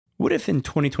What if in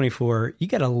 2024, you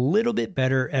got a little bit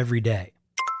better every day?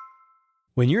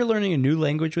 When you're learning a new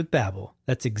language with Babbel,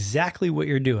 that's exactly what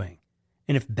you're doing.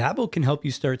 And if Babbel can help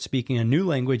you start speaking a new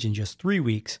language in just 3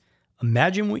 weeks,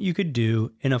 imagine what you could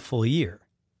do in a full year.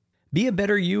 Be a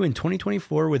better you in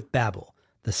 2024 with Babbel,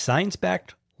 the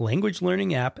science-backed language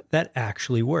learning app that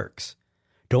actually works.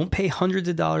 Don't pay hundreds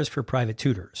of dollars for private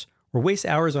tutors or waste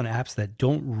hours on apps that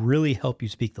don't really help you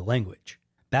speak the language.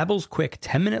 Babbel's quick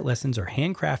 10-minute lessons are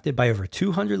handcrafted by over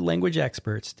 200 language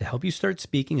experts to help you start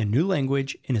speaking a new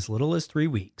language in as little as 3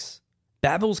 weeks.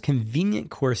 Babbel's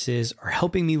convenient courses are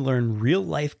helping me learn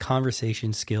real-life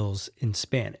conversation skills in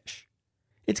Spanish.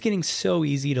 It's getting so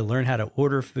easy to learn how to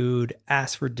order food,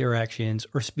 ask for directions,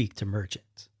 or speak to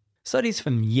merchants. Studies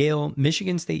from Yale,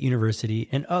 Michigan State University,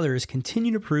 and others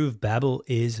continue to prove Babbel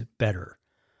is better.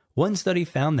 One study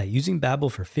found that using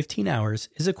Babbel for 15 hours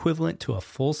is equivalent to a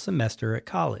full semester at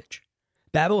college.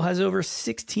 Babbel has over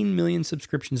 16 million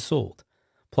subscriptions sold.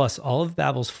 Plus, all of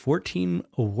Babbel's 14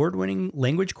 award-winning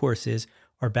language courses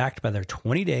are backed by their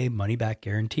 20-day money-back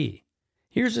guarantee.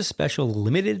 Here's a special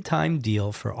limited-time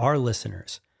deal for our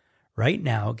listeners. Right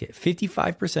now, get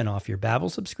 55% off your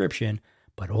Babbel subscription,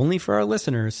 but only for our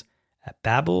listeners at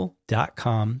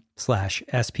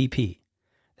babbel.com/SPP.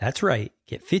 That's right.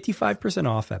 Get 55%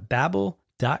 off at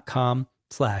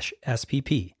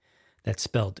babbel.com/SPP. That's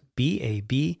spelled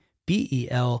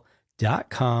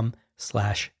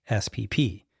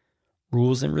BABBEL.com/SPP.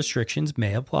 Rules and restrictions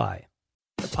may apply.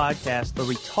 The podcast where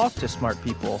we talk to smart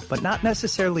people, but not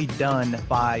necessarily done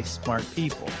by smart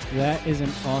people. That is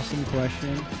an awesome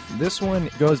question. This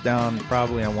one goes down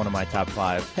probably on one of my top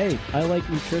 5. Hey, I like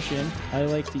nutrition. I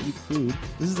like to eat food.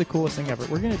 This is the coolest thing ever.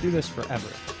 We're going to do this forever.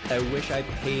 I wish I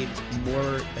paid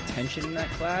more attention in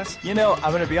that class. You know, I'm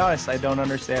going to be honest, I don't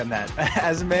understand that.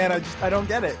 As a man, I don't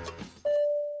get it.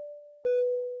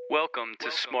 Welcome to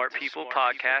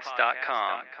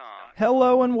smartpeoplepodcast.com.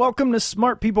 Hello and welcome to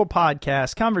Smart People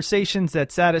Podcast, conversations that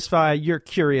satisfy your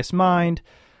curious mind.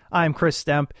 I'm Chris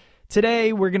Stemp.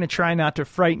 Today, we're going to try not to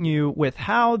frighten you with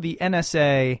how the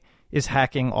NSA is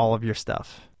hacking all of your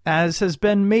stuff. As has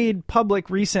been made public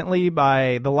recently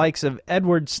by the likes of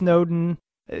Edward Snowden,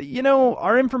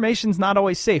 our information's not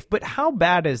always safe, but how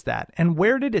bad is that? And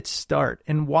where did it start?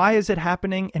 And why is it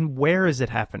happening? And where is it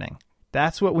happening?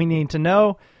 That's what we need to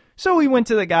know. So we went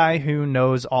to the guy who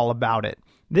knows all about it.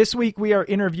 This week, we are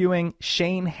interviewing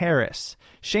Shane Harris.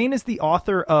 Shane is the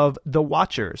author of The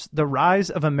Watchers, The Rise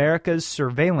of America's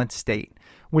Surveillance State,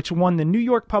 which won the New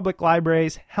York Public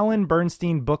Library's Helen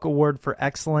Bernstein Book Award for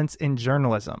Excellence in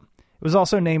Journalism. It was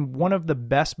also named one of the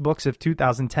best books of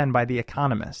 2010 by The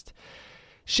Economist.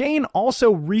 Shane also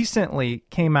recently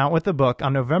came out with a book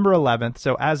on November 11th,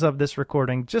 so as of this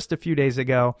recording, just a few days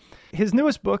ago. His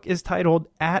newest book is titled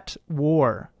At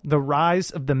War, The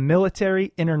Rise of the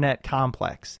Military Internet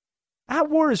Complex. At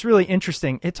War is really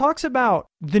interesting. It talks about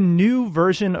the new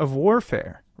version of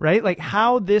warfare, right? Like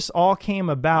how this all came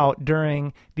about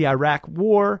during the Iraq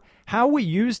War, how we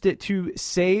used it to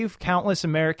save countless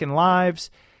American lives,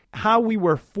 how we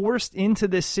were forced into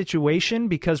this situation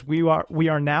because we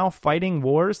are now fighting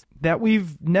wars that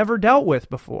we've never dealt with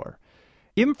before.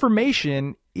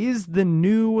 Information is the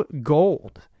new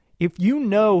gold. If you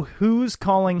know who's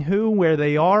calling who, where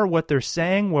they are, what they're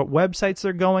saying, what websites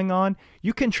they're going on,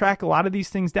 you can track a lot of these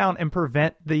things down and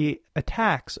prevent the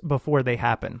attacks before they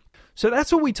happen. So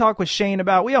that's what we talk with Shane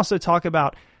about. We also talk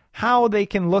about how they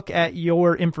can look at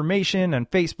your information on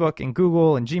Facebook and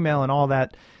Google and Gmail and all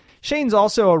that. Shane's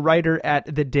also a writer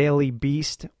at The Daily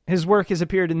Beast. His work has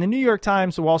appeared in the New York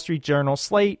Times, the Wall Street Journal,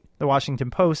 Slate, the Washington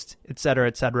Post, etc.,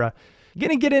 etc. Going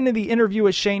to get into the interview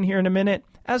with Shane here in a minute.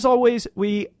 As always,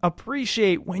 we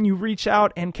appreciate when you reach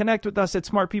out and connect with us at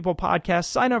Smart People Podcast.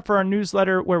 Sign up for our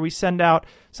newsletter where we send out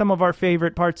some of our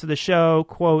favorite parts of the show,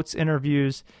 quotes,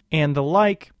 interviews, and the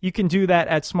like. You can do that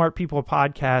at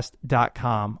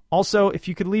smartpeoplepodcast.com. Also, if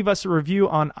you could leave us a review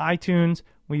on iTunes,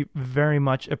 we very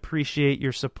much appreciate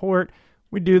your support.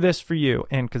 We do this for you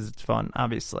and because it's fun,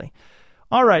 obviously.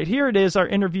 All right, here it is, our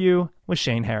interview with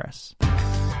Shane Harris.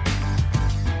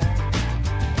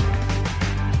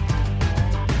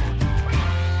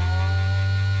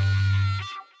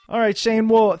 All right, Shane,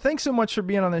 well, thanks so much for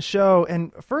being on the show.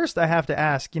 And first, I have to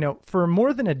ask, for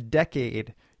more than a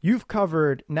decade, you've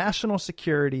covered national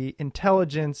security,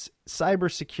 intelligence,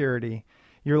 cybersecurity.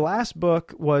 Your last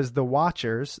book was The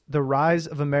Watchers, The Rise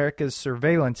of America's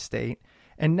Surveillance State.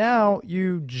 And now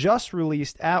you just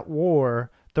released At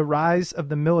War, The Rise of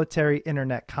the Military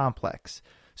Internet Complex.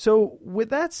 So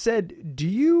with that said, do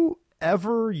you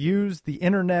ever use the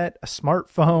internet, a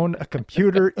smartphone, a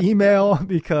computer, email?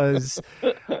 Because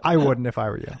I wouldn't if I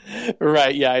were you.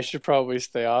 Right. Yeah, I should probably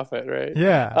stay off it, right?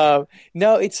 Yeah.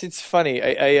 No, it's funny.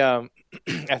 I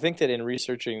I think that in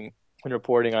researching and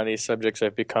reporting on these subjects,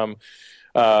 I've become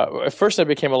at first I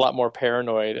became a lot more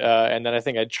paranoid, and then I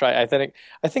think I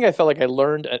think I felt like I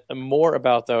learned more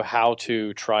about though how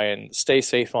to try and stay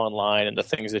safe online and the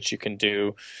things that you can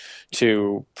do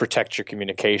to protect your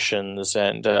communications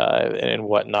and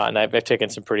whatnot. And I've taken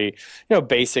some pretty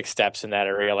basic steps in that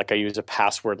area. Like I use a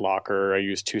password locker, I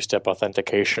use two-step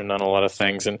authentication on a lot of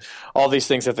things, and all these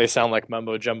things that they sound like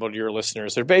mumbo jumbo to your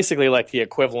listeners. They're basically like the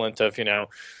equivalent of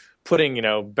putting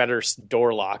better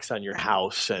door locks on your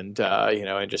house and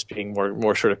and just being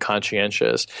more sort of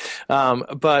conscientious.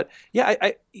 But yeah,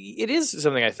 it is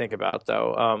something I think about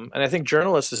though, and I think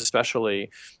journalists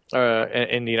especially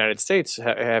in the United States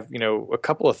have a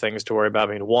couple of things to worry about.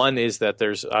 I mean, one is that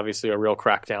there's obviously a real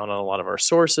crackdown on a lot of our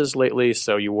sources lately,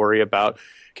 so you worry about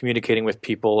communicating with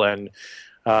people and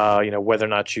whether or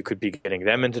not you could be getting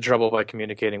them into trouble by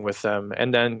communicating with them.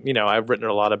 And then, I've written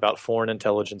a lot about foreign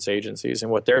intelligence agencies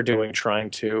and what they're doing,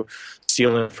 trying to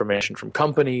steal information from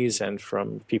companies and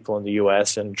from people in the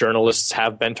U.S. And journalists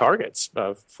have been targets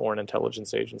of foreign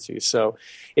intelligence agencies. So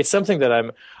it's something that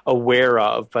I'm aware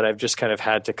of, but I've just kind of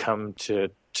had to come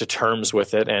to terms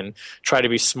with it and try to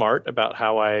be smart about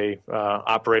how I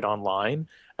operate online.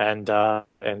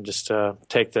 And just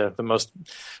take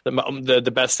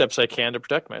the best steps I can to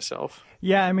protect myself.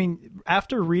 Yeah, I mean,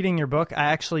 after reading your book, I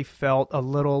actually felt a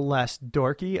little less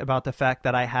dorky about the fact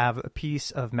that I have a piece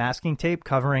of masking tape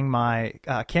covering my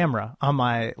camera on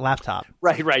my laptop.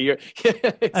 Right. You're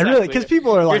exactly. I really, because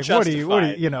people are like, what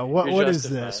what is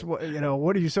this? What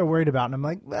are you so worried about? And I'm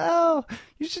like, well,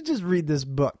 you should just read this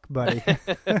book, buddy.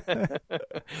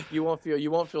 You won't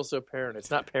feel so paranoid. It's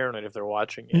not paranoid if they're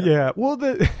watching you. Yeah. Well,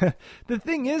 the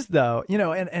thing is, though,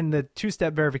 and the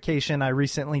two-step verification, I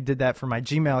recently did that for my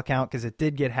Gmail account because it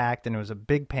did get hacked and it was a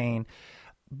big pain.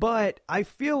 But I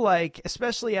feel like,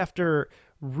 especially after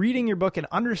reading your book and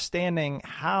understanding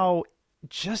how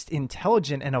just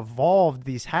intelligent and evolved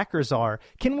these hackers are,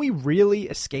 can we really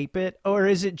escape it? Or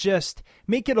is it just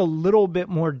make it a little bit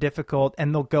more difficult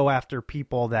and they'll go after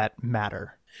people that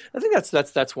matter? I think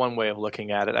that's one way of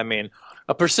looking at it. I mean,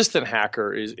 a persistent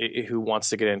hacker who wants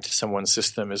to get into someone's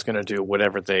system is going to do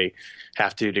whatever they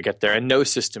have to do to get there, and no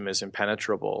system is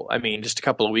impenetrable. I mean, just a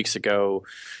couple of weeks ago,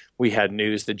 we had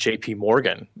news that J.P.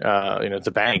 Morgan,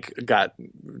 the bank, got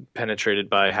penetrated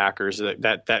by hackers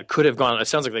that could have gone. It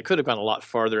sounds like they could have gone a lot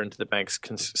farther into the bank's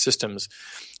systems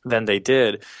than they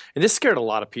did, and this scared a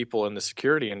lot of people in the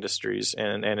security industries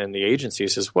and in the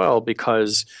agencies as well,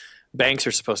 because banks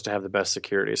are supposed to have the best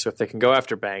security. So if they can go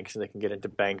after banks and they can get into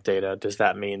bank data, does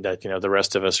that mean that the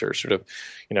rest of us are sort of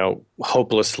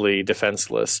hopelessly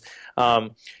defenseless?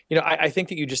 I think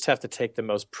that you just have to take the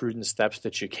most prudent steps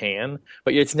that you can,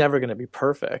 but it's never going to be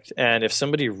perfect. And if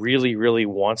somebody really, really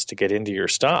wants to get into your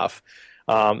stuff,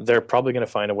 they're probably going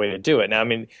to find a way to do it. Now, I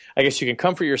mean, I guess you can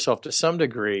comfort yourself to some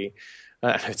degree.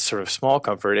 It's sort of small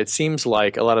comfort. It seems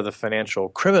like a lot of the financial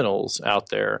criminals out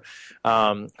there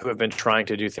who have been trying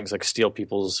to do things like steal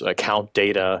people's account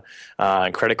data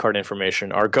and credit card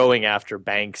information are going after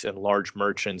banks and large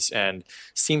merchants and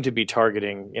seem to be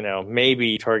targeting,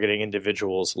 maybe targeting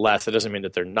individuals less. It doesn't mean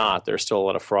that they're not. There's still a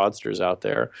lot of fraudsters out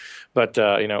there. But,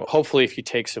 hopefully if you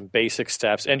take some basic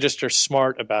steps and just are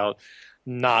smart about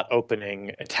not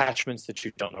opening attachments that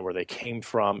you don't know where they came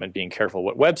from and being careful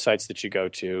what websites that you go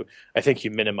to, I think you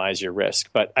minimize your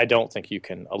risk, but I don't think you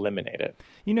can eliminate it.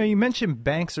 You mentioned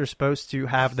banks are supposed to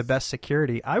have the best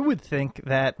security. I would think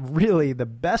that really the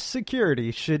best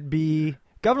security should be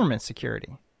government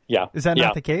security. Yeah. Is that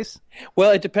not the case?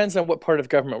 Well, it depends on what part of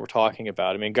government we're talking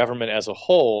about. I mean, government as a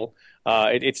whole,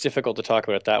 it's difficult to talk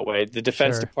about it that way. The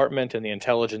Defense Department and the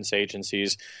intelligence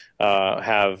agencies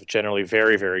have generally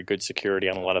very, very good security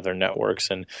on a lot of their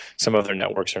networks, and some of their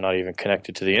networks are not even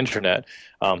connected to the internet.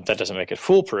 That doesn't make it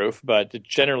foolproof, but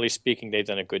generally speaking, they've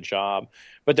done a good job.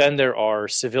 But then there are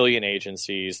civilian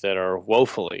agencies that are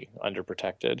woefully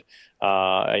underprotected.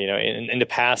 In the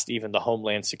past, even the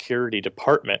Homeland Security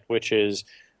Department, which is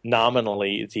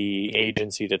nominally the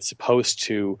agency that's supposed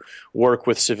to work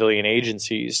with civilian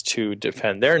agencies to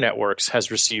defend their networks,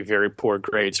 has received very poor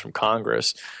grades from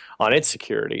Congress on its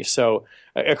security. So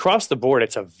across the board,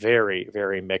 it's a very,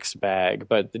 very mixed bag.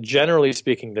 But generally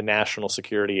speaking, the national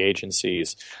security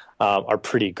agencies are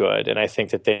pretty good. And I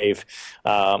think that they've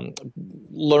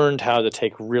learned how to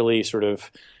take really sort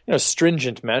of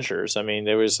stringent measures. I mean,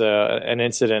 there was an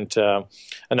incident a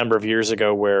number of years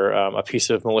ago where a piece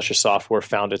of malicious software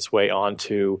found its way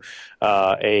onto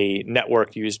a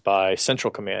network used by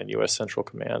Central Command, U.S. Central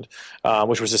Command,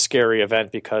 which was a scary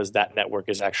event because that network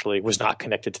was not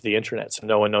connected to the internet. So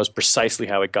no one knows precisely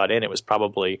how it got in. It was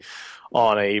probably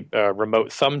on a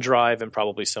remote thumb drive, and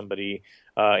probably somebody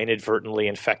inadvertently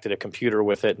infected a computer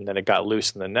with it, and then it got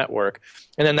loose in the network.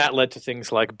 And then that led to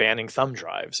things like banning thumb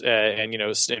drives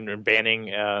and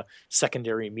banning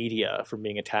secondary media from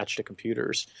being attached to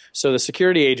computers. So the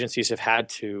security agencies have had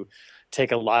to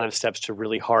take a lot of steps to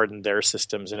really harden their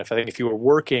systems. And I think if you were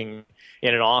working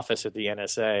in an office at the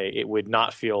NSA, it would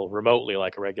not feel remotely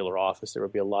like a regular office. There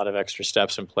would be a lot of extra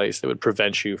steps in place that would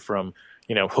prevent you from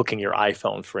hooking your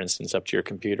iPhone, for instance, up to your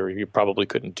computer. You probably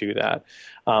couldn't do that.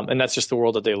 And that's just the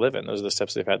world that they live in. Those are the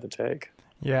steps they've had to take.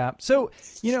 Yeah. So,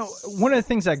 one of the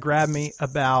things that grabbed me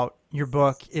about your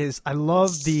book is I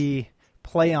love the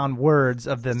play on words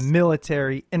of the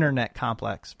military internet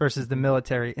complex versus the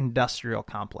military industrial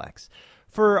complex.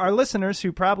 For our listeners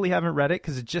who probably haven't read it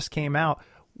because it just came out,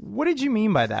 what did you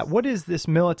mean by that? What is this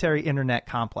military internet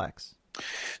complex?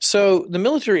 So the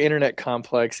military internet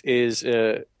complex is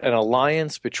an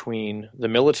alliance between the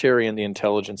military and the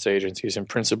intelligence agencies, and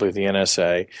principally the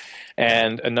NSA,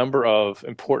 and a number of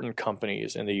important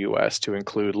companies in the U.S. to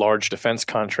include large defense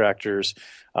contractors,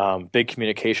 big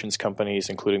communications companies,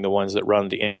 including the ones that run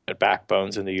the internet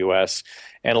backbones in the U.S.,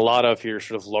 and a lot of your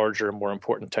sort of larger, more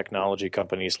important technology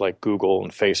companies like Google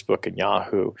and Facebook and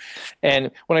Yahoo.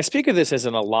 And when I speak of this as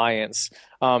an alliance,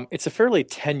 it's a fairly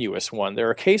tenuous one. There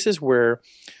are cases where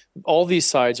all these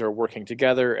sides are working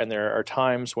together, and there are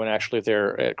times when actually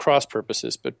they're at cross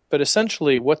purposes. But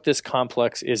essentially what this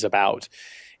complex is about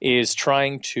is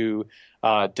trying to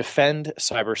defend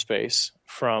cyberspace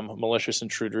from malicious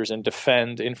intruders and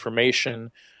defend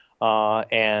information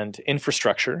and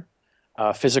infrastructure,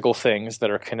 physical things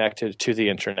that are connected to the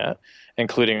internet,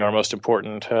 including our most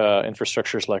important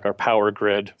infrastructures like our power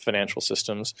grid, financial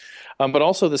systems. But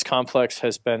also this complex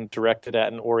has been directed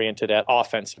at and oriented at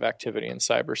offensive activity in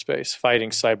cyberspace,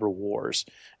 fighting cyber wars,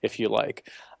 if you like.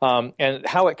 And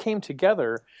how it came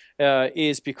together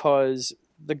is because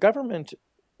the government,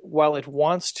 while it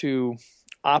wants to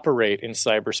operate in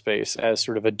cyberspace as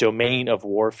sort of a domain of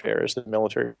warfare, as the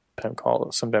military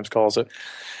sometimes calls it,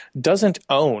 doesn't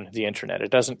own the internet.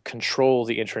 It doesn't control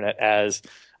the internet as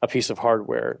a piece of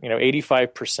hardware.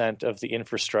 85% of the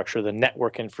infrastructure, the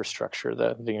network infrastructure,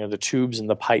 the tubes and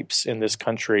the pipes in this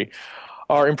country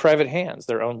are in private hands.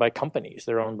 They're owned by companies.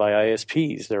 They're owned by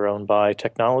ISPs. They're owned by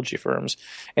technology firms.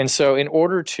 And so in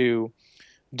order to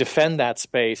defend that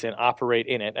space and operate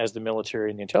in it, as the military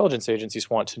and the intelligence agencies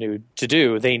want to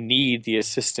do, they need the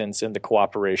assistance and the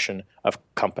cooperation of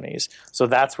companies. So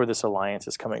that's where this alliance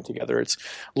is coming together. It's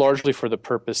largely for the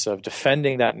purpose of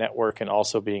defending that network and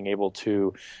also being able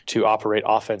to operate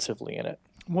offensively in it.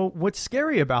 Well, what's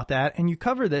scary about that, and you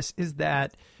cover this, is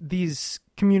that these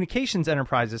communications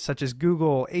enterprises such as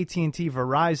Google, AT&T,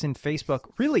 Verizon, Facebook,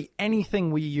 really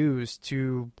anything we use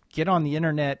to get on the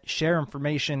internet, share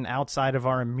information outside of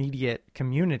our immediate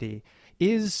community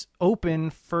is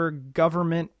open for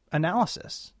government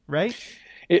analysis, right?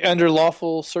 Under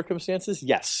lawful circumstances,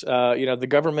 yes. The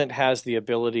government has the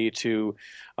ability to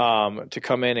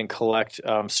come in and collect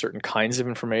certain kinds of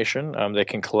information. They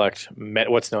can collect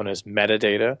what's known as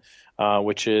metadata,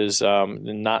 which is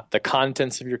not the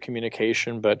contents of your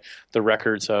communication, but the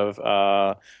records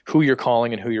of who you're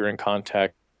calling and who you're in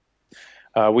contact.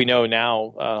 We know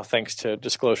now, thanks to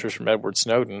disclosures from Edward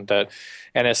Snowden, that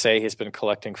NSA has been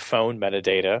collecting phone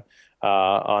metadata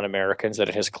on Americans, that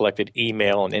it has collected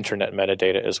email and internet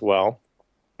metadata as well.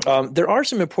 There are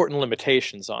some important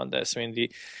limitations on this. I mean,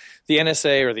 the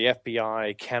NSA or the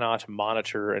FBI cannot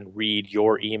monitor and read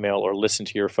your email or listen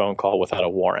to your phone call without a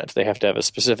warrant. They have to have a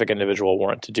specific individual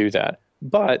warrant to do that.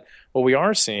 But what we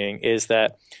are seeing is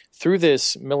that through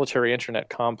this military internet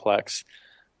complex,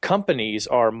 companies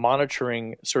are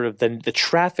monitoring sort of the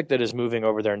traffic that is moving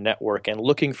over their network and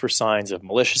looking for signs of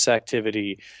malicious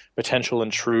activity, potential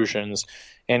intrusions,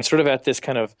 and sort of at this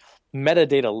kind of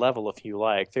metadata level, if you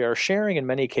like. They are sharing, in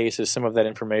many cases, some of that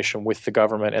information with the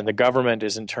government, and the government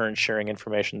is in turn sharing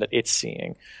information that it's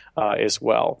seeing as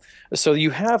well. So you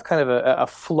have kind of a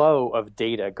flow of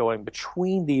data going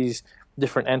between these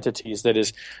different entities that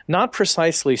is not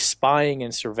precisely spying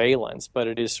and surveillance, but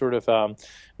it is sort of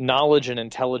knowledge and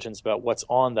intelligence about what's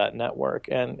on that network.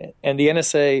 And the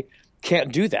NSA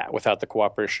can't do that without the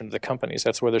cooperation of the companies.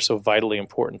 That's why they're so vitally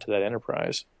important to that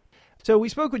enterprise. So we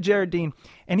spoke with Jared Dean,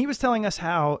 and he was telling us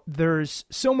how there's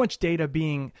so much data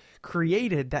being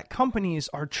created that companies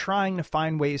are trying to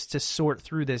find ways to sort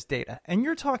through this data. And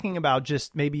you're talking about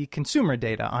just maybe consumer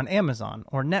data on Amazon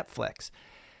or Netflix.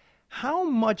 How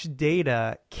much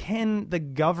data can the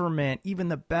government, even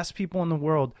the best people in the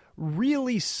world,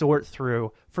 really sort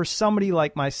through for somebody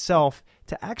like myself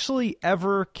to actually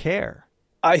ever care?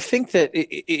 I think that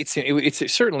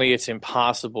it's certainly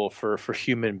impossible for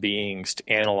human beings to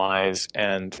analyze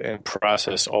and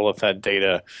process all of that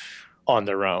data on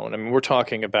their own. I mean, we're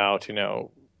talking about,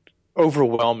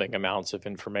 overwhelming amounts of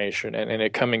information and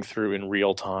it coming through in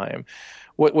real time.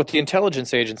 What the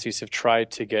intelligence agencies have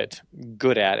tried to get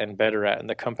good at and better at, and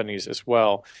the companies as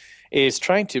well, is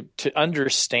trying to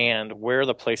understand where are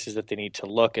the places that they need to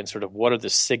look and sort of what are the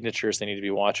signatures they need to be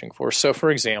watching for. So,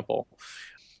 for example,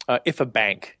 if a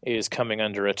bank is coming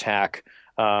under attack,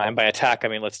 and by attack, I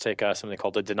mean, let's take something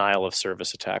called the denial of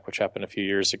service attack, which happened a few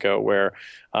years ago, where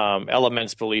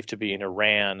elements believed to be in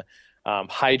Iran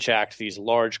hijacked these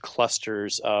large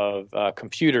clusters of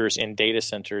computers in data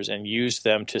centers and used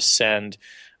them to send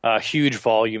huge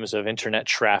volumes of internet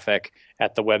traffic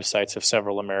at the websites of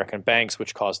several American banks,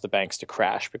 which caused the banks to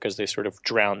crash because they sort of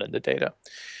drowned in the data.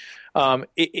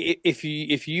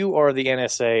 If you are the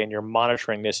NSA and you're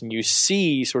monitoring this and you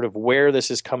see sort of where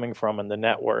this is coming from in the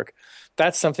network,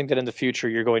 that's something that in the future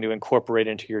you're going to incorporate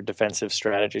into your defensive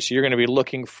strategy. So you're going to be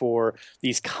looking for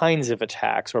these kinds of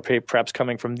attacks or perhaps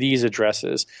coming from these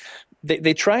addresses.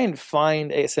 They try and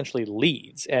find essentially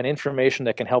leads and information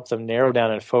that can help them narrow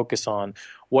down and focus on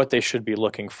what they should be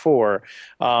looking for.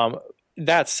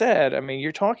 That said, I mean,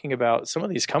 you're talking about some of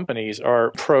these companies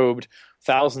are probed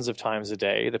thousands of times a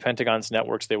day. The Pentagon's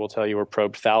networks, they will tell you, are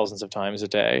probed thousands of times a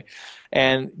day.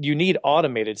 And you need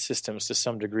automated systems to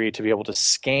some degree to be able to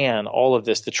scan all of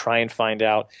this to try and find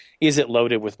out, is it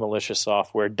loaded with malicious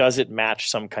software? Does it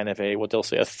match some kind of what they'll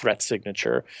say, a threat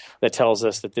signature that tells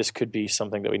us that this could be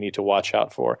something that we need to watch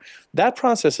out for? That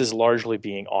process is largely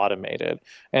being automated.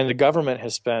 And the government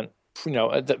has spent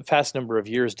a vast number of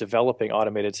years developing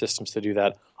automated systems to do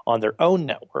that on their own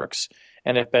networks,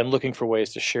 and have been looking for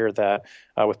ways to share that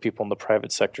with people in the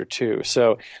private sector too.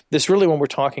 So this really, when we're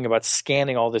talking about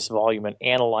scanning all this volume and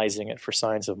analyzing it for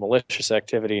signs of malicious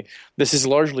activity, this is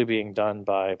largely being done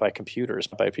by computers,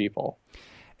 by people.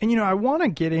 And, I want to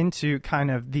get into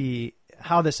kind of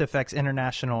how this affects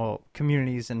international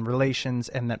communities and relations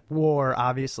and that war,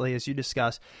 obviously, as you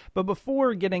discuss. But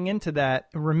before getting into that,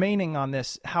 remaining on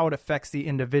this, how it affects the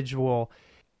individual,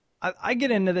 I get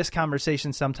into this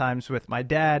conversation sometimes with my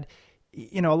dad.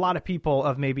 A lot of people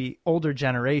of maybe older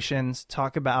generations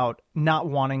talk about not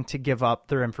wanting to give up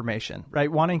their information,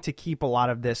 right? Wanting to keep a lot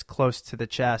of this close to the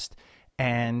chest.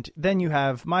 And then you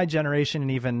have my generation and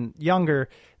even younger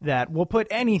that will put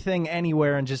anything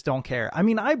anywhere and just don't care. I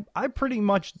mean, I pretty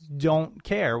much don't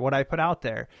care what I put out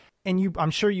there. And I'm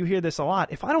sure you hear this a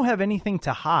lot. If I don't have anything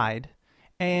to hide,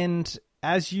 and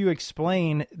as you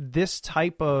explain, this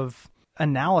type of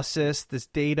analysis, this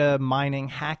data mining,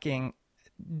 hacking,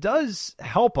 does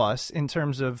help us in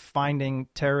terms of finding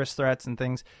terrorist threats and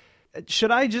things.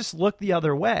 Should I just look the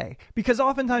other way? Because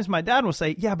oftentimes my dad will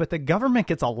say, yeah, but the government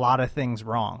gets a lot of things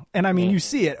wrong. And I mean, you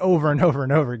see it over and over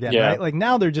and over again, right? Like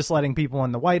now they're just letting people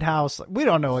in the White House. We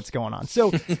don't know what's going on.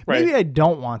 So maybe I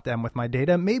don't want them with my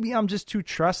data. Maybe I'm just too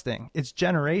trusting. It's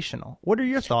generational. What are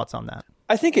your thoughts on that?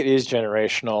 I think it is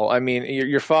generational. I mean,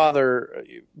 your father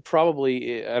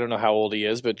probably, I don't know how old he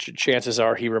is, but chances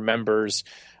are he remembers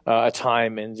a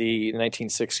time in the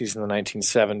 1960s and the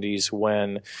 1970s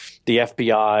when the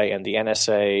FBI and the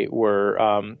NSA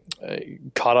were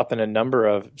caught up in a number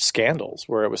of scandals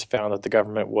where it was found that the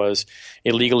government was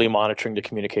illegally monitoring the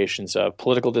communications of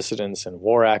political dissidents and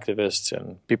war activists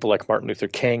and people like Martin Luther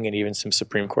King and even some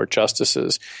Supreme Court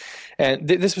justices. And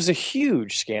this was a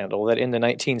huge scandal that in the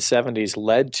 1970s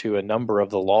led to a number of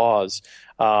the laws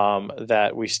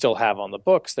that we still have on the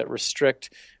books that restrict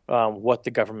what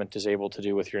the government is able to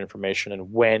do with your information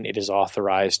and when it is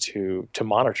authorized to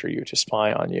monitor you, to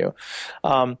spy on you.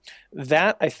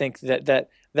 That I think that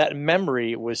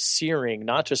memory was searing,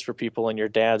 not just for people in your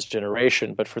dad's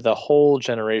generation, but for the whole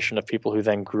generation of people who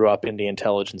then grew up in the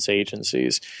intelligence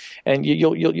agencies. And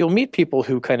you'll meet people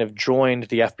who kind of joined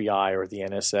the FBI or the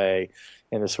NSA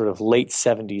in the sort of late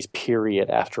 70s period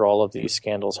after all of these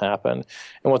scandals happened.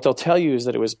 And what they'll tell you is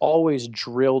that it was always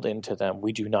drilled into them.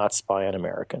 We do not spy on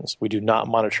Americans. We do not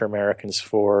monitor Americans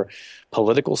for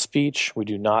political speech. We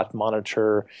do not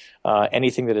monitor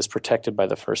anything that is protected by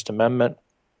the First Amendment.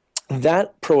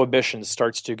 That prohibition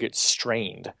starts to get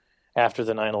strained after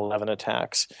the 9/11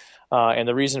 attacks. And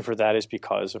the reason for that is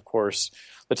because, of course,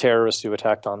 the terrorists who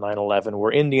attacked on 9/11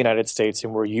 were in the United States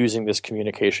and were using this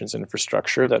communications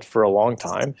infrastructure that for a long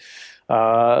time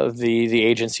the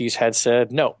agencies had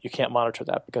said, no, you can't monitor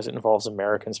that because it involves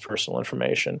Americans' personal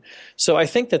information. So I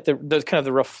think that the kind of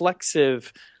the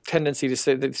reflexive tendency to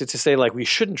say like we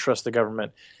shouldn't trust the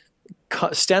government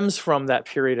stems from that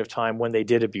period of time when they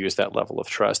did abuse that level of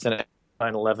trust. And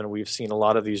 9/11, we've seen a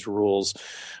lot of these rules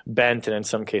bent and in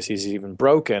some cases even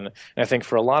broken. And I think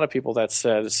for a lot of people that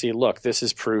said, see, look, this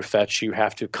is proof that you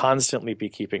have to constantly be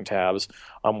keeping tabs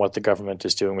on what the government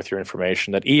is doing with your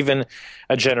information, that even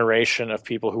a generation of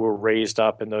people who were raised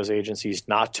up in those agencies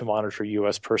not to monitor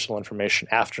U.S. personal information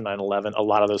after 9/11, a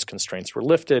lot of those constraints were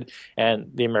lifted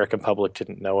and the American public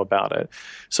didn't know about it.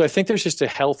 So I think there's just a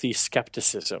healthy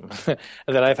skepticism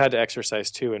that I've had to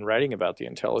exercise too in writing about the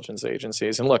intelligence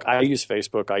agencies. And look, I use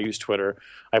Facebook, I use Twitter,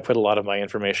 I put a lot of my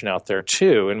information out there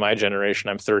too. In my generation,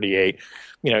 I'm 38,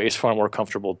 is far more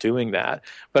comfortable doing that.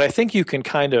 But I think you can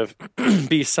kind of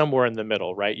be somewhere in the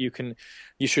middle, right? You can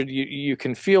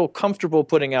feel comfortable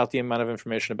putting out the amount of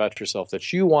information about yourself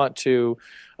that you want to,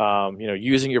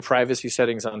 using your privacy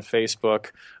settings on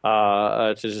Facebook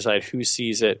to decide who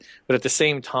sees it. But at the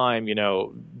same time,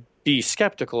 be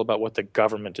skeptical about what the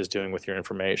government is doing with your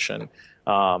information,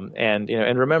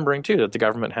 and remembering too that the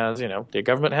government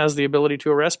has the ability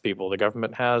to arrest people. The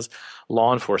government has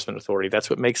law enforcement authority. That's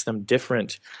what makes them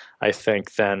different, I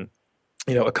think, than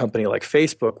a company like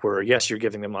Facebook, where yes, you're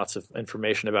giving them lots of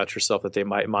information about yourself that they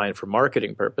might mine for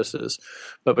marketing purposes,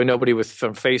 but nobody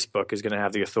from Facebook is going to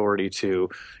have the authority to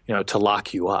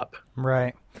lock you up.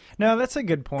 Right. No, that's a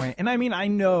good point. And I mean,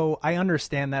 I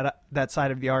understand that side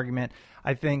of the argument.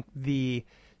 I think the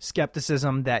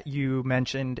skepticism that you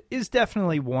mentioned is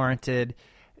definitely warranted.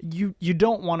 You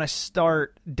don't want to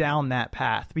start down that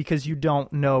path because you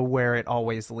don't know where it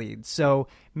always leads. So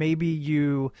maybe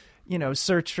you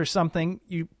search for something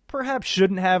you perhaps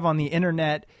shouldn't have on the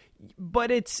internet,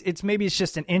 but it's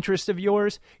just an interest of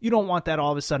yours. You don't want that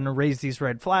all of a sudden to raise these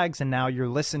red flags and now you're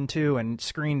listened to and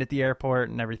screened at the airport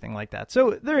and everything like that.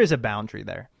 So there is a boundary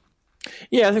there.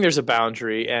 Yeah, I think there's a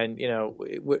boundary, and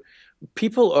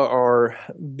people are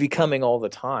becoming all the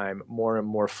time more and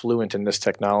more fluent in this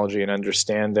technology and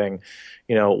understanding,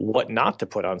 what not to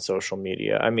put on social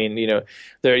media. I mean,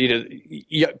 there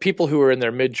people who are in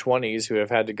their mid-20s who have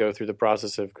had to go through the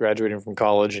process of graduating from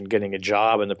college and getting a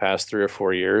job in the past 3 or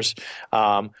 4 years.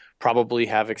 Probably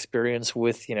have experience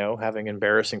with, having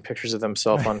embarrassing pictures of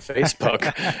themselves on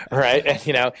Facebook, right?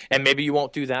 And, and maybe you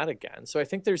won't do that again. So I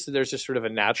think there's just sort of a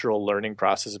natural learning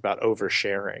process about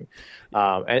oversharing.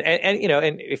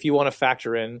 And if you want to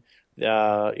factor in,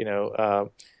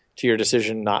 to your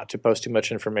decision not to post too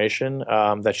much information,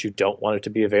 that you don't want it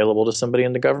to be available to somebody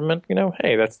in the government,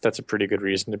 hey, that's a pretty good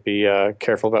reason to be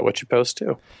careful about what you post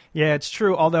too. Yeah, it's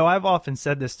true. Although I've often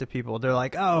said this to people, they're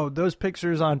like, oh, those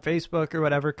pictures on Facebook or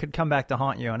whatever could come back to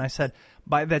haunt you. And I said,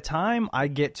 by the time I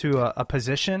get to a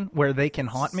position where they can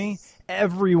haunt me,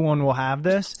 everyone will have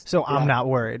this, so I'm not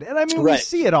worried. And I mean, we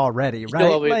see it already, right?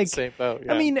 You'll be in the same boat,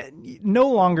 yeah. I mean, no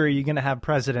longer are you going to have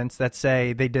presidents that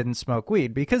say they didn't smoke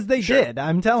weed, because they did.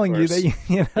 I'm telling you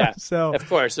that, so. Of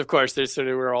course. There's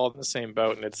we're all in the same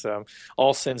boat, and it's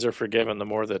all sins are forgiven the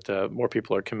more that more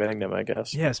people are committing them, I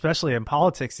guess. Yeah, especially in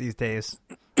politics these days.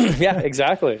 Yeah,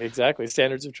 exactly.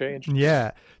 Standards have changed.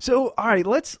 Yeah. So, all right,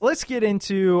 let's get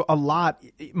into a lot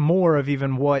more of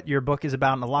even what your book is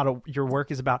about and a lot of your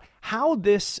work is about. How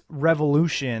this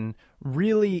revolution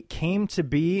really came to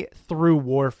be through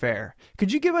warfare.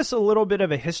 Could you give us a little bit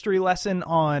of a history lesson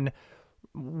on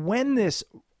when this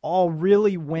all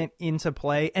really went into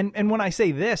play? And when I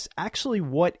say this, actually,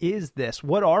 what is this?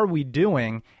 What are we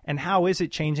doing? And how is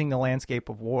it changing the landscape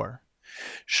of war?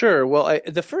 Sure. Well,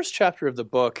 the first chapter of the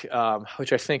book,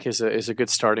 which I think is a good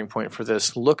starting point for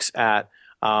this, looks at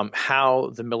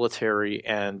how the military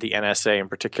and the NSA in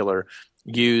particular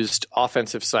used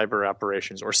offensive cyber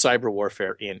operations or cyber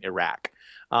warfare in Iraq.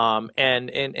 And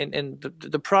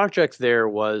the project there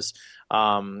was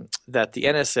that the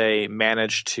NSA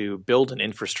managed to build an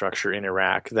infrastructure in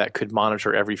Iraq that could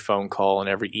monitor every phone call and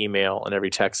every email and every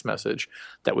text message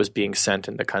that was being sent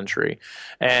in the country.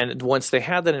 And once they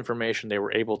had that information, they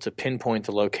were able to pinpoint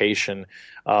the location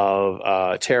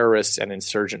of terrorists and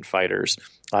insurgent fighters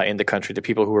in the country, the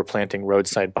people who were planting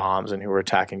roadside bombs and who were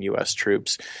attacking U.S.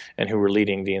 troops and who were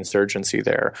leading the insurgency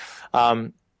there.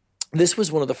 This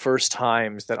was one of the first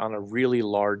times that on a really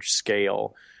large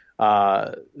scale,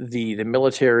 the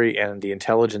military and the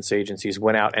intelligence agencies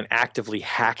went out and actively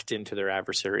hacked into their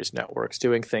adversaries' networks,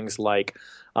 doing things like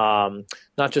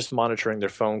not just monitoring their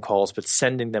phone calls, but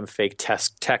sending them fake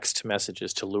text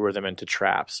messages to lure them into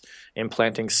traps,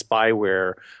 implanting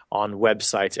spyware on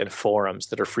websites and forums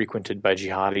that are frequented by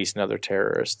jihadis and other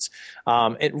terrorists.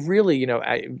 It really,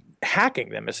 hacking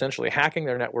them, essentially hacking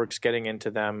their networks, getting into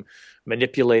them,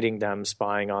 manipulating them,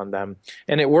 spying on them,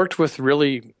 and it worked with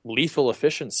really lethal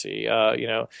efficiency.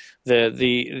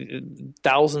 The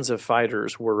thousands of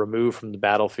fighters were removed from the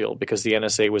battlefield because the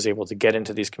NSA was able to get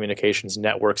into these communications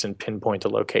networks and pinpoint the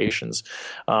locations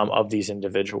of these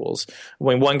individuals.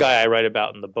 One guy I write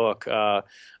about in the book, a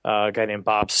guy named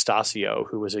Bob Stasio,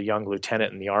 who was a young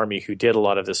lieutenant in the Army who did a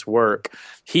lot of this work,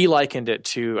 he likened it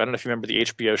to, I don't know if you remember the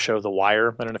HBO show The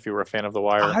Wire. I don't know if you were a fan of The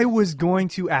Wire. I was going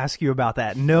to ask you about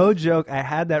that. No joke. I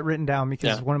had that written down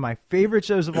because it's one of my favorite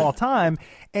shows of all time.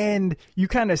 And you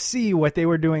kind of see what they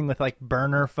were doing with like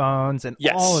burner phones and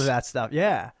all of that stuff.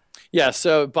 Yeah. Yeah,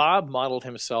 so Bob modeled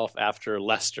himself after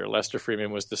Lester. Lester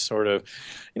Freeman was the sort of,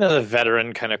 the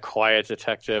veteran kind of quiet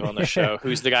detective on the show,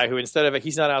 who's the guy who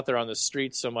he's not out there on the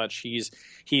streets so much, he's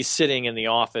sitting in the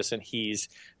office and he's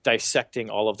dissecting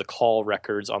all of the call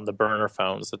records on the burner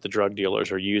phones that the drug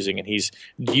dealers are using, and he's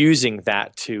using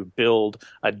that to build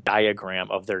a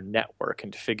diagram of their network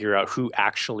and to figure out who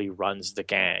actually runs the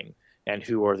gang and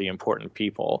who are the important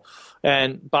people.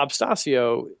 And Bob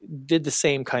Stasio did the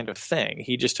same kind of thing.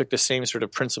 He just took the same sort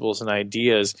of principles and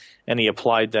ideas and he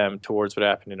applied them towards what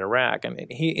happened in Iraq. And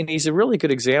he's a really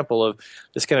good example of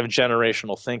this kind of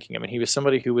generational thinking. I mean, he was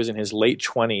somebody who was in his late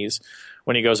 20s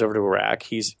when he goes over to Iraq.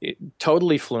 He's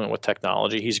totally fluent with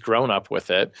technology. He's grown up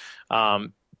with it.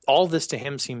 All this to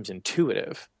him seems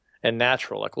intuitive and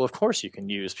natural. Like, well, of course you can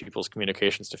use people's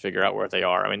communications to figure out where they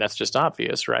are. I mean, that's just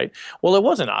obvious, right? Well, it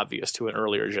wasn't obvious to an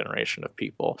earlier generation of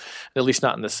people, at least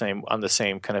not on the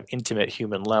same kind of intimate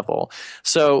human level.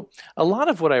 So a lot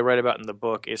of what I write about in the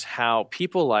book is how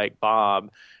people like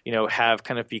Bob, have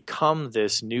kind of become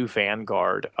this new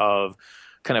vanguard of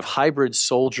kind of hybrid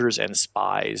soldiers and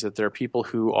spies, that there are people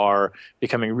who are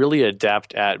becoming really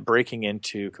adept at breaking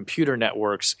into computer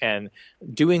networks and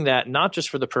doing that not just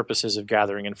for the purposes of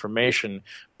gathering information,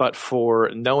 but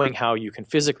for knowing how you can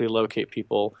physically locate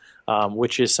people,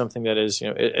 which is something that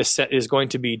is going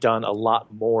to be done a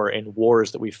lot more in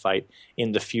wars that we fight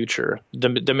in the future.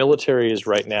 The military is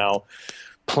right now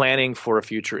planning for a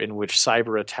future in which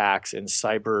cyber attacks and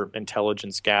cyber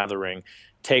intelligence gathering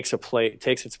takes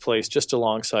its place just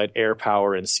alongside air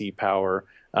power and sea power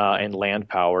and land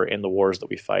power in the wars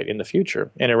that we fight in the future.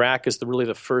 And Iraq is really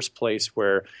the first place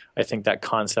where I think that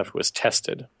concept was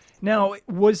tested. Now,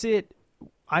 was it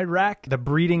Iraq the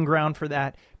breeding ground for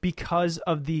that because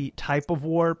of the type of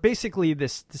war? Basically,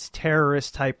 this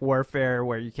terrorist type warfare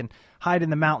where you can hide in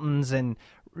the mountains and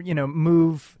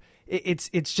move.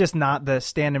 It's just not the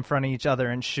stand in front of each other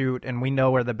and shoot, and we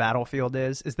know where the battlefield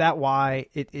is. Is that why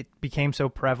it became so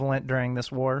prevalent during this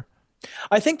war?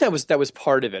 I think that was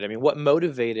part of it. I mean, what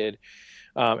motivated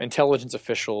intelligence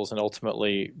officials and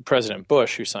ultimately President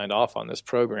Bush, who signed off on this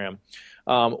program,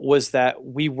 was that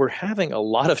we were having a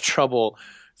lot of trouble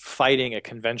fighting a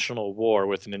conventional war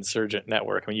with an insurgent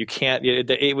network. I mean,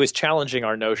 it was challenging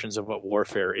our notions of what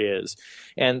warfare is.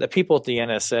 And the people at the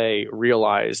NSA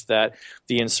realized that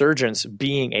the insurgents,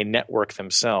 being a network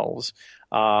themselves,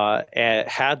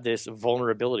 had this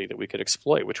vulnerability that we could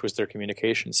exploit, which was their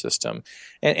communication system.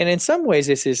 And in some ways,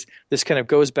 this kind of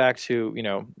goes back to,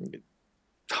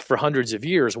 for hundreds of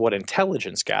years, what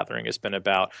intelligence gathering has been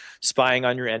about: spying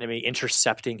on your enemy,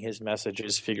 intercepting his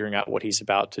messages, figuring out what he's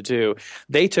about to do.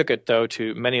 They took it, though,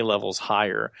 to many levels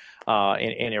higher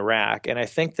in Iraq. And I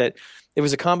think that it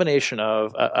was a combination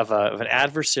of an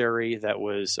adversary that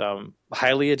was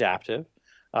highly adaptive.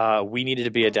 We needed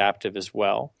to be adaptive as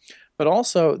well. But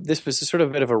also, this was sort of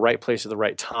a bit of a right place at the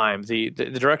right time. The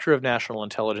director of national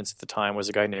intelligence at the time was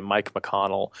a guy named Mike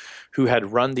McConnell, who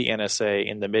had run the NSA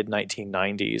in the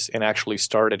mid-1990s and actually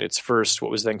started its first, what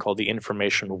was then called the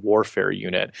Information Warfare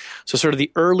Unit. So sort of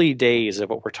the early days of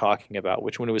what we're talking about,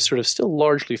 when it was sort of still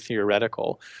largely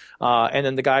theoretical. And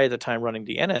then the guy at the time running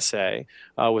the NSA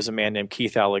was a man named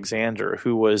Keith Alexander,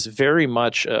 who was very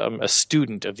much a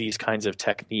student of these kinds of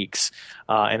techniques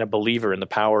and a believer in the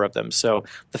power of them. So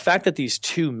the fact that these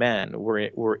two men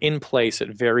were in place at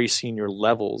very senior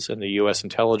levels in the U.S.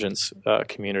 intelligence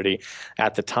community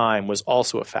at the time was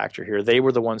also a factor here. They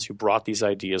were the ones who brought these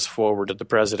ideas forward to the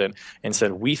president and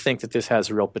said, we think that this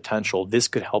has real potential. This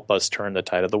could help us turn the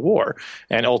tide of the war.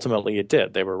 And ultimately it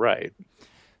did. They were right.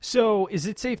 So is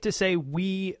it safe to say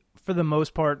we, for the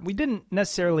most part, we didn't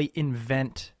necessarily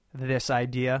invent this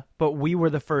idea, but we were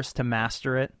the first to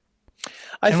master it.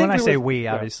 I think when I say were, we,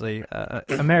 obviously,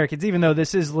 Americans, even though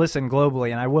this is listened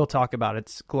globally, and I will talk about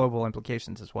its global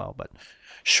implications as well. But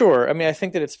sure. I mean, I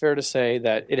think that it's fair to say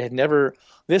that it had never,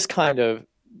 this kind of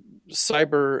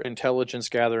cyber intelligence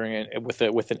gathering with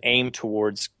an aim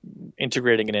towards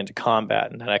integrating it into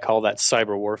combat, and I call that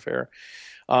cyber warfare.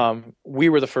 We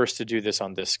were the first to do this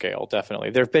on this scale,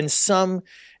 definitely. There have been some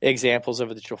examples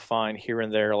of it that you'll find here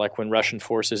and there, like when Russian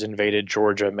forces invaded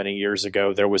Georgia many years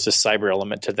ago. There was a cyber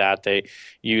element to that. They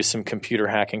used some computer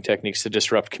hacking techniques to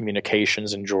disrupt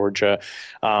communications in Georgia.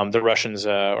 The Russians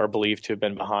are believed to have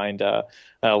been behind a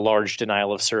large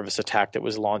denial of service attack that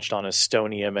was launched on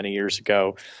Estonia many years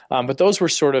ago. But those were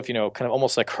sort of, kind of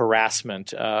almost like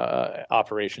harassment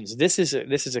operations. This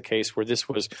is a case where this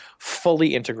was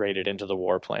fully integrated into the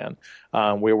war plan,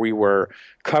 where we were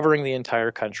covering the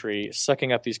entire country,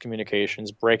 sucking up these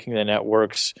communications, breaking the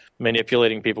networks,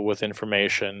 manipulating people with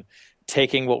information,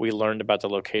 taking what we learned about the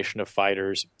location of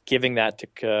fighters, giving that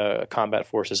to combat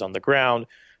forces on the ground,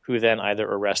 who then either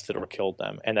arrested or killed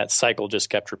them. And that cycle just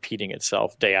kept repeating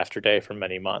itself day after day for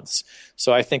many months.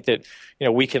 So I think that,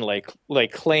 we can lay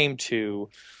claim to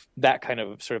that kind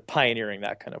of sort of pioneering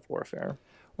that kind of warfare.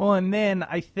 Well, and then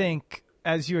I think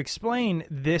as you explain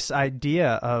this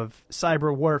idea of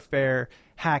cyber warfare,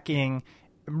 hacking,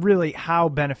 really how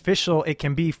beneficial it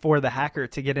can be for the hacker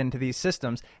to get into these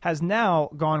systems has now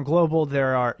gone global.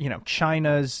 There are,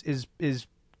 China's is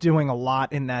doing a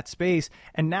lot in that space,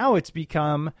 and now it's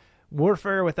become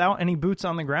warfare without any boots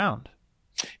on the ground.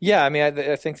 Yeah, I mean,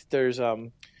 I think that there's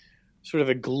sort of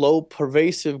a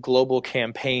pervasive global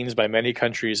campaigns by many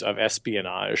countries of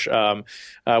espionage.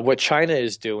 What China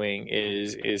is doing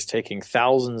is taking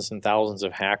thousands and thousands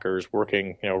of hackers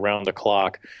working, around the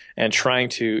clock and trying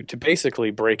to basically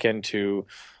break into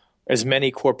as many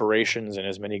corporations and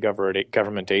as many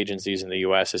government agencies in the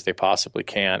U.S. as they possibly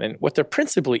can. And what they're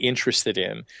principally interested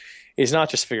in is not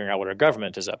just figuring out what our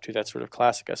government is up to. That's sort of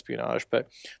classic espionage. But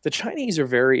the Chinese are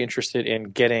very interested in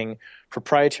getting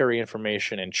proprietary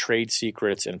information and trade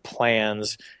secrets and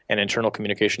plans and internal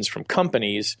communications from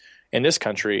companies in this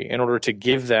country in order to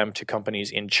give them to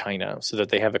companies in China so that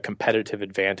they have a competitive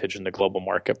advantage in the global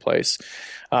marketplace.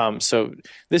 So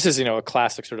this is, a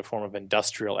classic sort of form of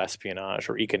industrial espionage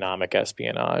or economic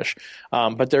espionage.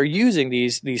 But they're using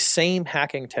these same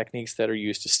hacking techniques that are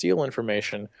used to steal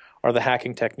information are the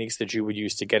hacking techniques that you would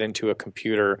use to get into a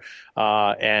computer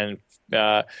and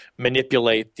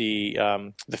manipulate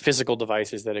the physical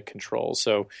devices that it controls.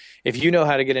 So if you know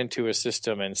how to get into a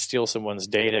system and steal someone's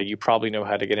data, you probably know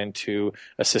how to get into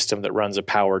a system that runs a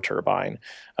power turbine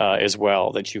as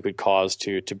well that you could cause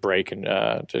to break and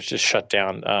to just shut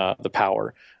down the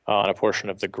power on a portion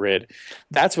of the grid.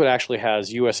 That's what actually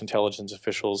has U.S. intelligence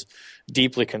officials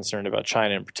deeply concerned about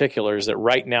China in particular, is that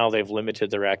right now they've limited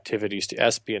their activities to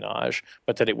espionage,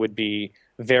 but that it would be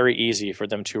very easy for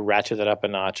them to ratchet it up a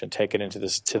notch and take it into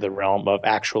the realm of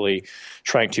actually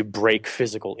trying to break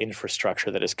physical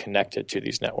infrastructure that is connected to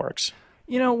these networks.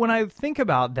 When I think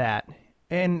about that,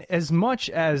 and as much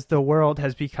as the world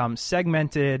has become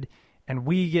segmented and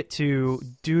we get to,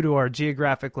 due to our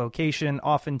geographic location,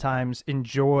 oftentimes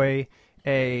enjoy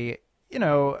the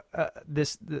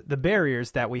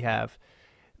barriers that we have.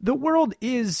 The world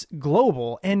is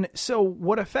global, and so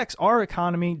what affects our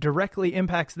economy directly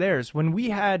impacts theirs. When we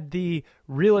had the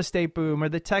real estate boom or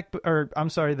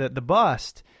the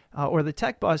bust or the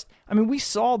tech bust, I mean, we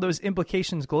saw those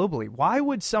implications globally. Why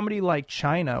would somebody like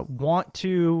China want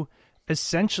to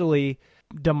essentially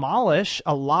demolish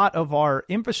a lot of our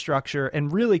infrastructure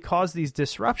and really cause these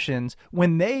disruptions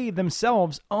when they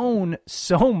themselves own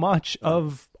so much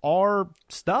of our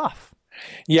stuff?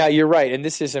 Yeah, you're right. And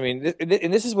this is,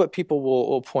 this is what people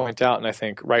will point out, and I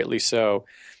think rightly so.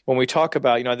 When we talk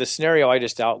about, the scenario I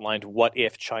just outlined, what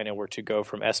if China were to go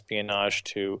from espionage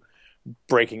to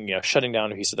breaking, shutting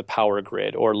down a piece of the power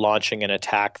grid or launching an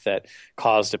attack that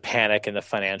caused a panic in the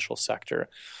financial sector,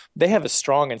 they have a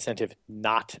strong incentive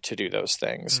not to do those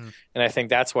things. And I think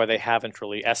that's why they haven't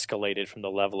really escalated from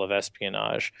the level of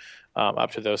espionage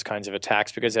up to those kinds of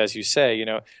attacks, because as you say,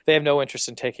 they have no interest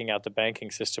in taking out the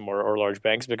banking system or large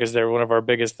banks because they're one of our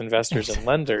biggest investors and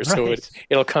lenders. Right. So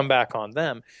it'll come back on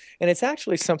them. And it's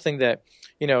actually something that,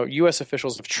 U.S.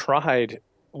 officials have tried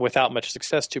without much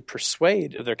success to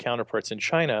persuade their counterparts in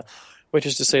China, which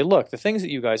is to say, look, the things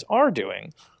that you guys are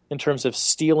doing, in terms of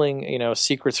stealing,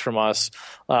 secrets from us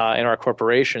in our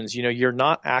corporations, you're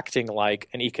not acting like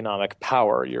an economic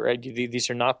power. These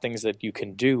are not things that you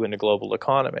can do in a global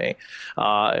economy.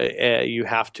 You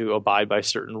have to abide by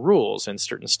certain rules and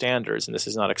certain standards, and this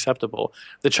is not acceptable.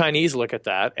 The Chinese look at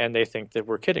that and they think that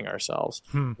we're kidding ourselves.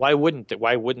 Why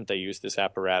wouldn't they use this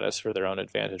apparatus for their own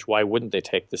advantage? Why wouldn't they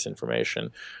take this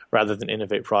information rather than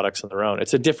innovate products on their own?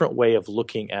 It's a different way of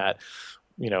looking at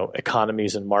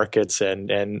economies and markets,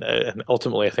 and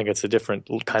ultimately I think it's a different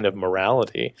kind of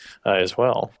morality as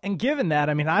well. And given that,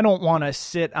 I mean, I don't want to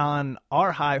sit on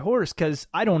our high horse because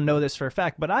I don't know this for a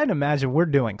fact, but I'd imagine we're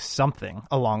doing something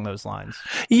along those lines.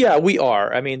 Yeah, we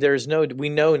are. I mean, we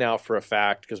know now for a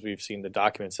fact, because we've seen the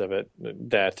documents of it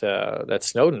that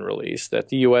Snowden released, that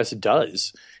the U.S.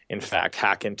 does in fact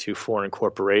hack into foreign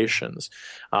corporations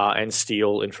and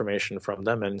steal information from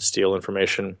them and steal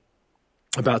information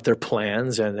about their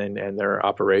plans and their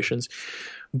operations.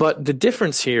 But the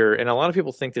difference here, and a lot of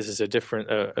people think this is a different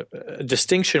a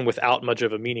distinction without much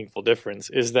of a meaningful difference,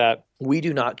 is that we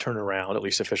do not turn around, at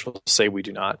least officials say we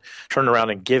do not, turn around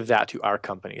and give that to our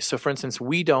companies. So for instance,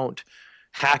 we don't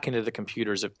hack into the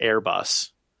computers of Airbus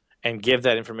and give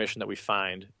that information that we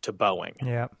find to Boeing.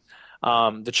 Yeah.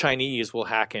 The Chinese will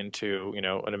hack into,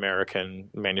 an American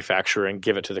manufacturer and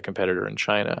give it to the competitor in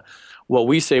China. What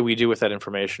we say we do with that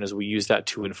information is we use that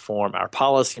to inform our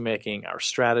policymaking, our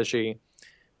strategy.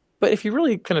 But if you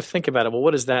really kind of think about it, well,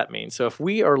 what does that mean? So if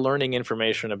we are learning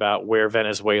information about where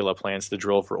Venezuela plans to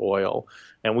drill for oil,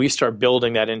 and we start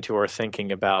building that into our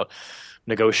thinking about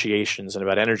negotiations and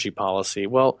about energy policy,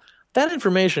 well, that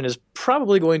information is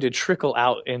probably going to trickle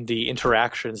out in the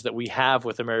interactions that we have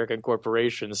with American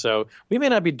corporations. So we may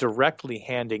not be directly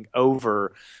handing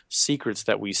over secrets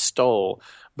that we stole,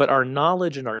 but our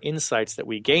knowledge and our insights that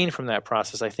we gain from that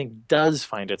process, I think, does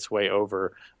find its way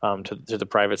over to the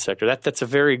private sector. That's a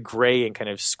very gray and kind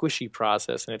of squishy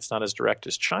process, and it's not as direct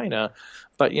as China.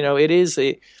 But,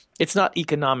 it's not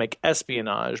economic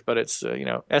espionage, but it's,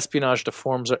 espionage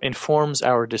informs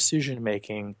our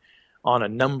decision-making on a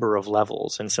number of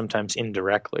levels, and sometimes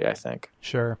indirectly, I think.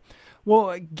 Sure.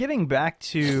 Well, getting back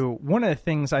to one of the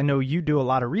things I know you do a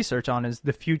lot of research on is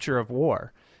the future of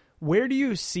war. Where do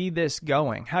you see this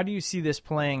going? How do you see this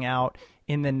playing out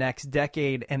in the next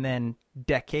decade and then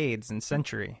decades and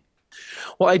century?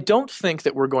 Well, I don't think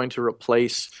that we're going to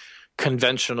replace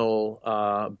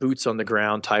conventional boots on the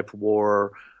ground type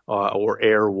war or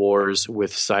air wars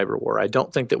with cyber war. I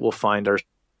don't think that we'll find our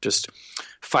just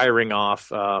firing off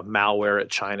malware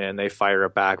at China and they fire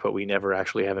it back, but we never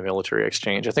actually have a military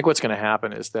exchange. I think what's going to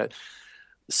happen is that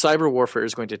cyber warfare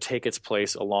is going to take its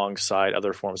place alongside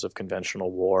other forms of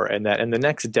conventional war, and that in the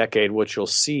next decade what you'll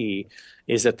see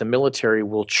is that the military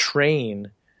will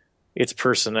train its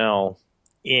personnel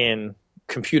in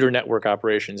computer network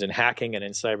operations, in hacking and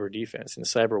in cyber defense, in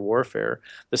cyber warfare,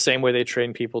 the same way they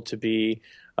train people to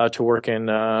work in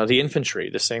the infantry,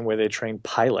 the same way they train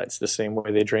pilots, the same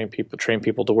way they train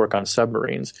people to work on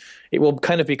submarines. It will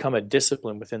kind of become a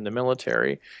discipline within the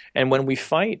military. And when we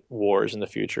fight wars in the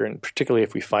future, and particularly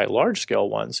if we fight large-scale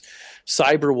ones,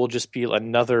 cyber will just be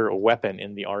another weapon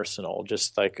in the arsenal,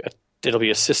 just like it'll be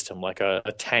a system like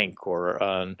a tank or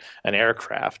an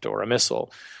aircraft or a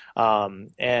missile.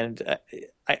 And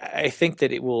I think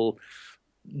that it will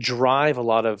drive a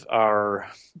lot of our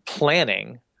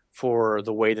planning for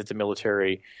the way that the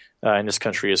military in this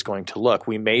country is going to look.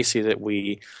 We may see that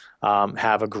we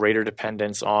have a greater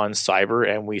dependence on cyber,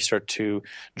 and we start to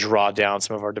draw down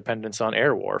some of our dependence on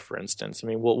air war, for instance. I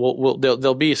mean,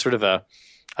 there'll be sort of a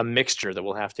mixture that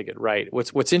we'll have to get right.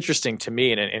 What's interesting to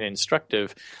me and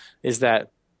instructive is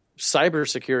that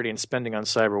cybersecurity and spending on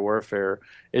cyber warfare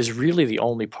is really the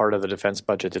only part of the defense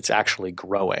budget that's actually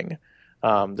growing.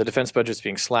 The defense budget is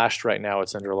being slashed right now.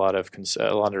 It's under a lot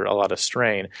of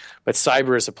strain. But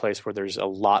cyber is a place where there's a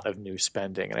lot of new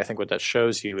spending. And I think what that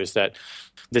shows you is that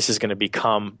this is going to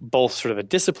become both sort of a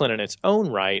discipline in its own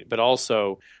right, but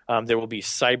also there will be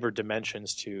cyber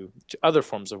dimensions to other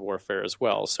forms of warfare as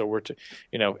well. So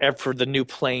for the new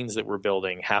planes that we're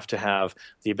building, you have to have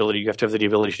the ability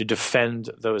to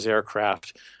defend those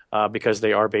aircraft because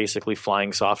they are basically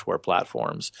flying software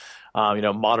platforms.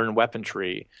 Modern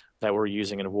weaponry that we're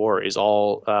using in war is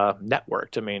all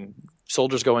networked. I mean,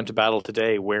 soldiers go into battle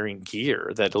today wearing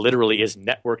gear that literally is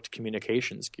networked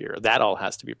communications gear. That all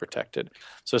has to be protected.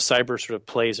 So cyber sort of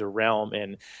plays a realm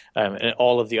in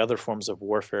all of the other forms of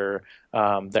warfare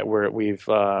that we've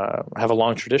have a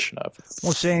long tradition of.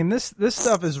 Well, Shane, this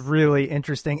stuff is really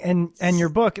interesting. And your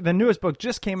book, the newest book,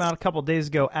 just came out a couple days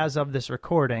ago as of this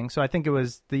recording. So I think it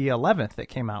was the 11th that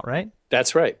came out, right?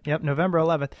 That's right. Yep, November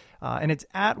 11th. And it's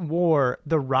At War,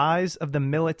 The Rise of the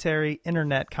Military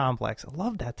Internet Complex. I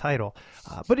love that title.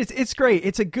 But it's great.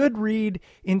 It's a good read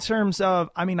in terms of,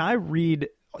 I mean, I read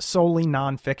solely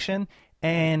nonfiction,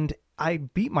 and I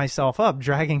beat myself up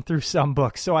dragging through some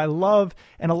books. So I love,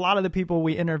 and a lot of the people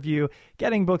we interview,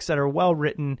 getting books that are well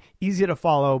written, easy to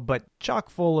follow, but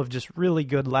chock full of just really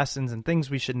good lessons and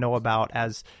things we should know about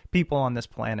as people on this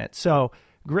planet. So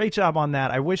great job on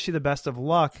that. I wish you the best of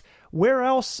luck. Where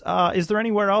else, is there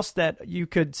anywhere else that you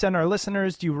could send our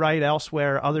listeners? Do you write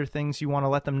elsewhere, other things you want to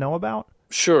let them know about?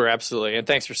 Sure, absolutely. And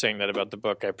thanks for saying that about the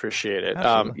book. I appreciate it.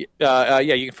 You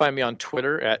can find me on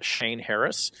Twitter at Shane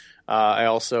Harris. I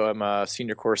also am a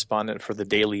senior correspondent for The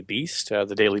Daily Beast,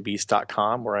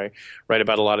 thedailybeast.com, where I write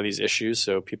about a lot of these issues,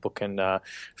 so people can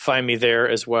find me there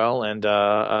as well. And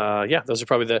those are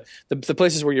probably the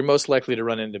places where you're most likely to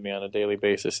run into me on a daily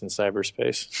basis in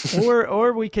cyberspace.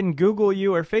 or we can Google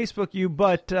you or Facebook you,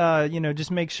 but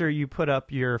just make sure you put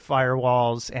up your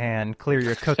firewalls and clear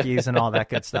your cookies and all that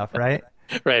good stuff, right?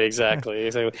 Right, exactly.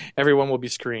 So everyone will be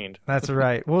screened. That's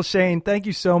right. Well, Shane, thank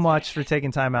you so much for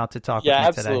taking time out to talk with me today. Yeah,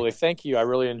 absolutely. Thank you. I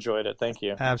really enjoyed it. Thank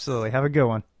you. Absolutely. Have a good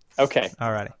one. Okay.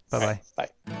 All righty. Bye-bye. Bye.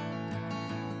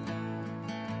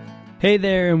 Hey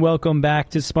there, and welcome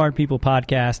back to Smart People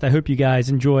Podcast. I hope you guys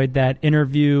enjoyed that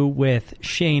interview with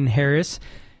Shane Harris.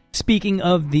 Speaking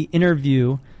of the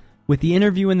interview, with the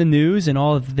interview in the news and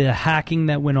all of the hacking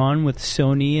that went on with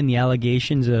Sony and the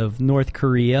allegations of North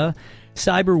Korea,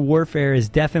 cyber warfare is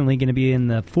definitely going to be in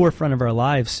the forefront of our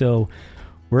lives. So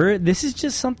this is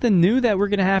just something new that we're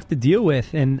going to have to deal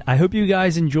with. And I hope you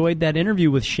guys enjoyed that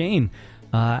interview with Shane.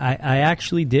 I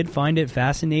actually did find it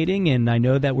fascinating, and I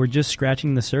know that we're just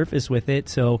scratching the surface with it.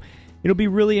 So it'll be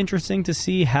really interesting to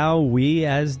see how we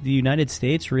as the United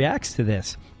States reacts to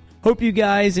this. Hope you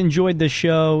guys enjoyed the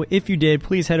show. If you did,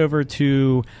 please head over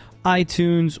to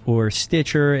iTunes or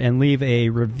Stitcher and leave a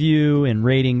review and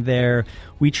rating there.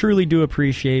 We truly do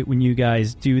appreciate when you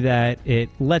guys do that. It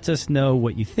lets us know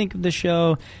what you think of the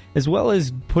show, as well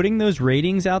as putting those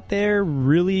ratings out there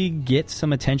really gets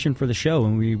some attention for the show.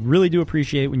 And we really do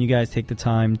appreciate when you guys take the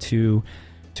time to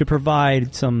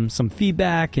provide some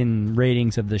feedback and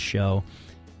ratings of the show.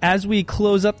 As we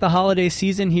close up the holiday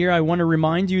season here, I want to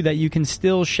remind you that you can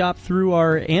still shop through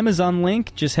our Amazon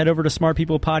link. Just head over to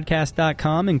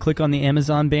smartpeoplepodcast.com and click on the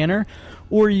Amazon banner,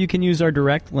 or you can use our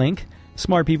direct link,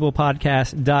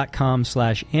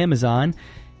 smartpeoplepodcast.com/Amazon,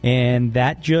 and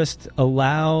that just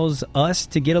allows us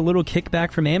to get a little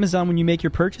kickback from Amazon when you make your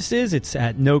purchases. It's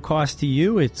at no cost to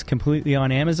you. It's completely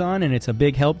on Amazon, and it's a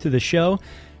big help to the show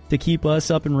to keep us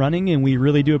up and running, and we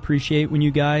really do appreciate when you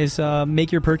guys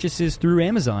make your purchases through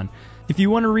Amazon. If you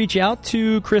want to reach out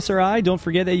to Chris or I, don't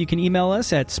forget that you can email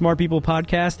us at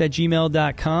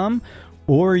smartpeoplepodcast@gmail.com,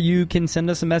 or you can send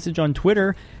us a message on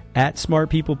Twitter at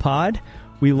smartpeoplepod.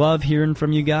 We love hearing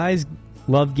from you guys,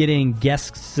 love getting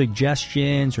guest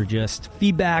suggestions or just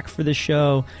feedback for the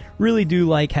show. Really do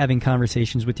like having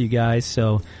conversations with you guys,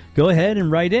 so go ahead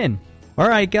and write in. All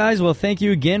right, guys. Well, thank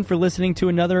you again for listening to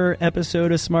another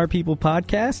episode of Smart People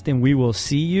Podcast, and we will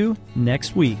see you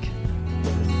next week.